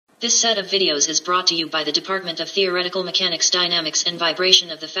This set of videos is brought to you by the Department of Theoretical Mechanics, Dynamics and Vibration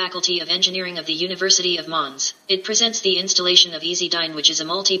of the Faculty of Engineering of the University of Mons. It presents the installation of EasyDyn, which is a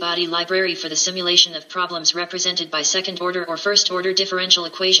multi-body library for the simulation of problems represented by second-order or first-order differential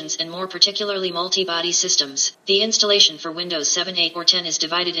equations, and more particularly multi-body systems. The installation for Windows 7, 8 or 10 is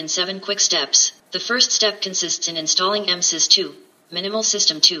divided in 7 quick steps. The first step consists in installing MSYS2, Minimal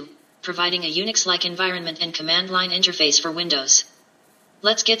System 2, providing a Unix-like environment and command line interface for Windows.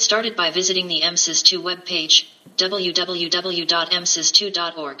 Let's get started by visiting the MSYS2 webpage,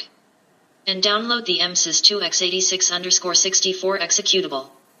 www.msys2.org, and download the MSYS2 x86_64 executable.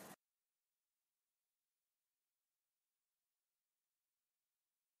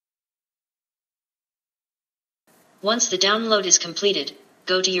 Once the download is completed,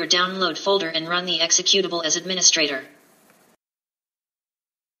 go to your download folder and run the executable as administrator.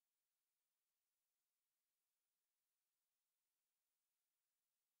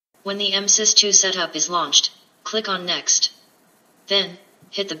 When the MSYS2 setup is launched, click on Next. Then,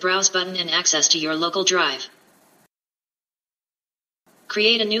 hit the Browse button and access to your local drive.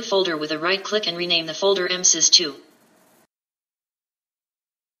 Create a new folder with a right-click and rename the folder MSYS2.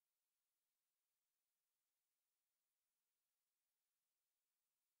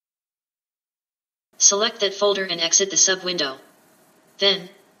 Select that folder and exit the sub-window. Then,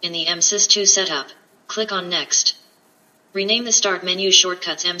 in the MSYS2 setup, click on Next. Rename the Start menu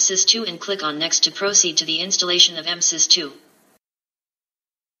shortcuts MSYS2 and click on Next to proceed to the installation of MSYS2.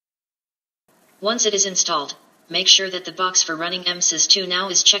 Once it is installed, make sure that the box for running MSYS2 now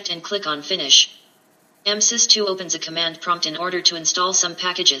is checked and click on Finish. MSYS2 opens a command prompt in order to install some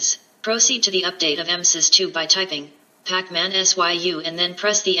packages. Proceed to the update of MSYS2 by typing MSYS2 and then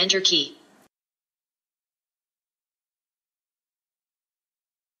press the Enter key.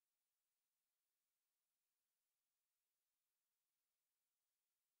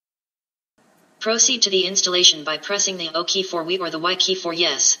 Proceed to the installation by pressing the O key for we or the Y key for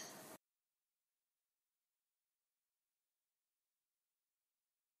yes.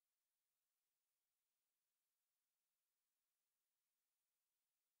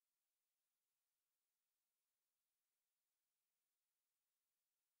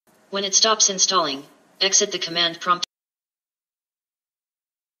 When it stops installing, exit the command prompt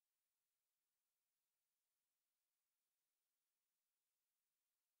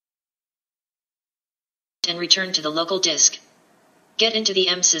and return to the local disk. Get into the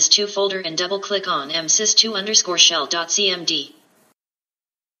MSYS2 folder and double-click on msys2_shell.cmd.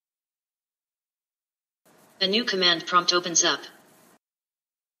 A new command prompt opens up.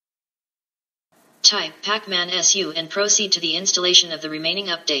 Type MSYS2 and proceed to the installation of the remaining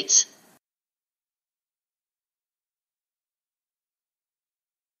updates.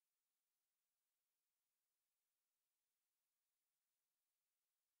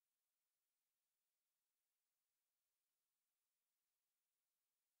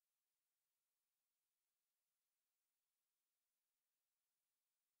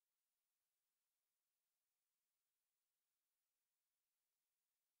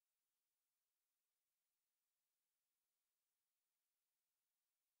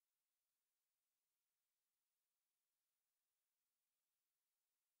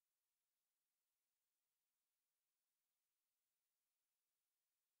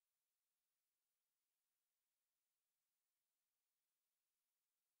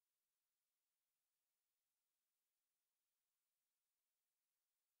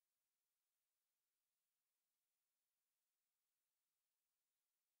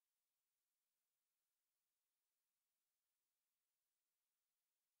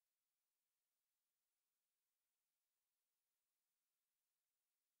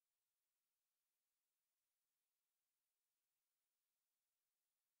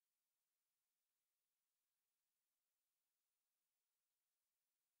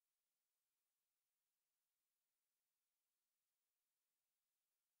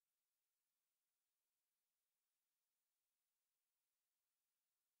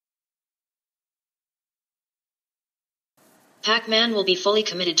 Pacman will be fully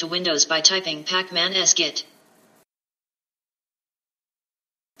committed to Windows by typing pacman sgit.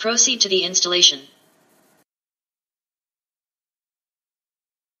 Proceed to the installation.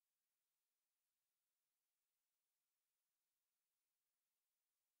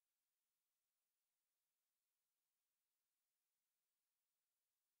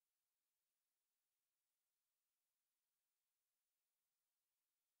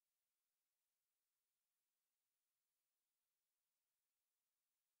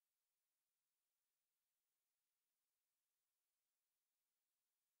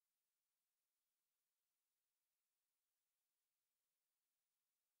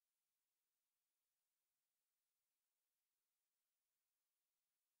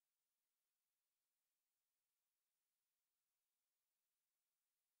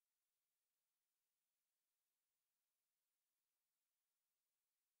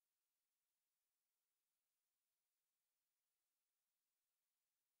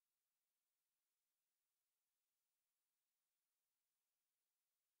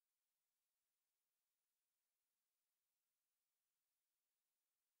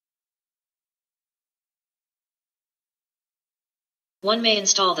 One may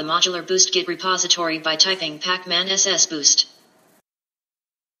install the modular boost git repository by typing pacman ss boost.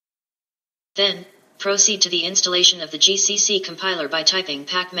 Then, proceed to the installation of the GCC compiler by typing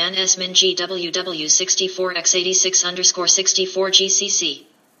pacman smin gww64x86_64 GCC.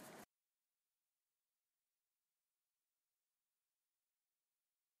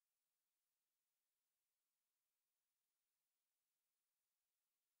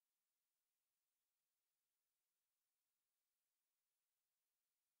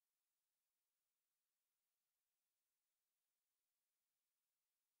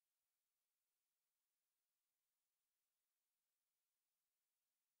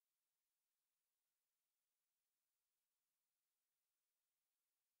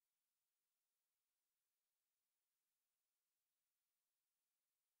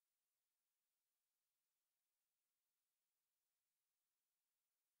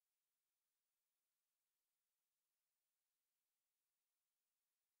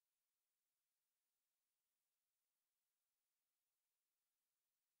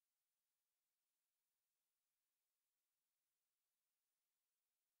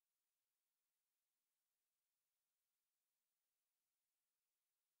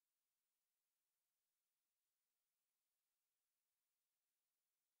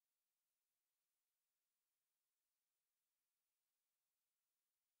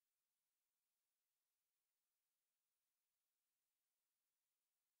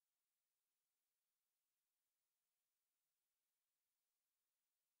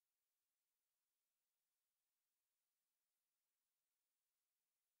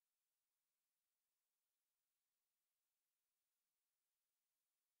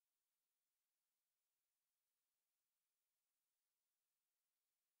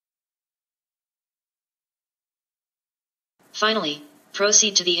 Finally,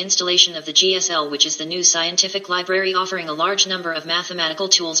 proceed to the installation of the GSL, which is the new scientific library offering a large number of mathematical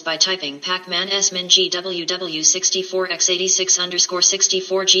tools, by typing pacman smin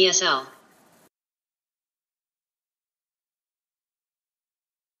gww64x86_64 GSL.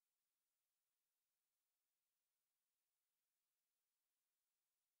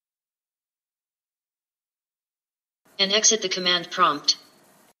 And exit the command prompt.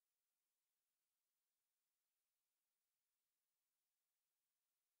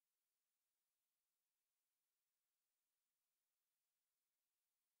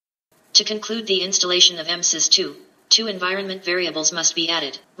 To conclude the installation of MSYS2, two environment variables must be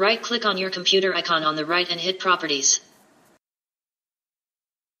added. Right-click on your computer icon on the right and hit Properties.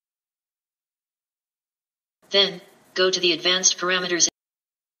 Then, go to the Advanced Parameters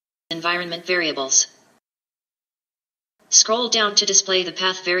Environment Variables. Scroll down to display the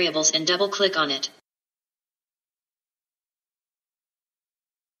path variables and double-click on it.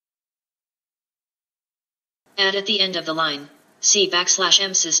 Add at the end of the line,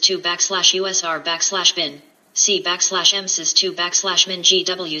 C/MSYS2/USR/bin, C/MSYS2/min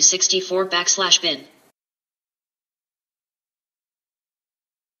GW64/bin.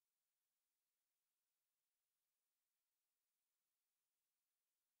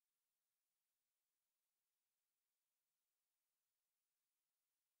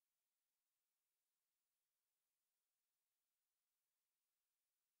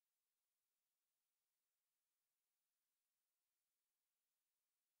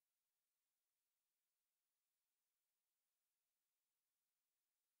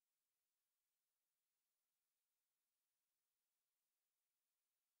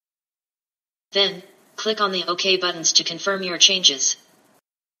 Then, click on the OK buttons to confirm your changes.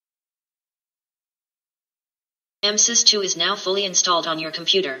 MSYS2 is now fully installed on your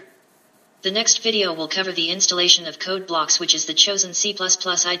computer. The next video will cover the installation of code blocks, which is the chosen C++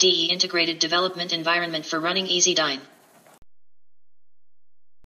 IDE integrated development environment for running EasyDyn.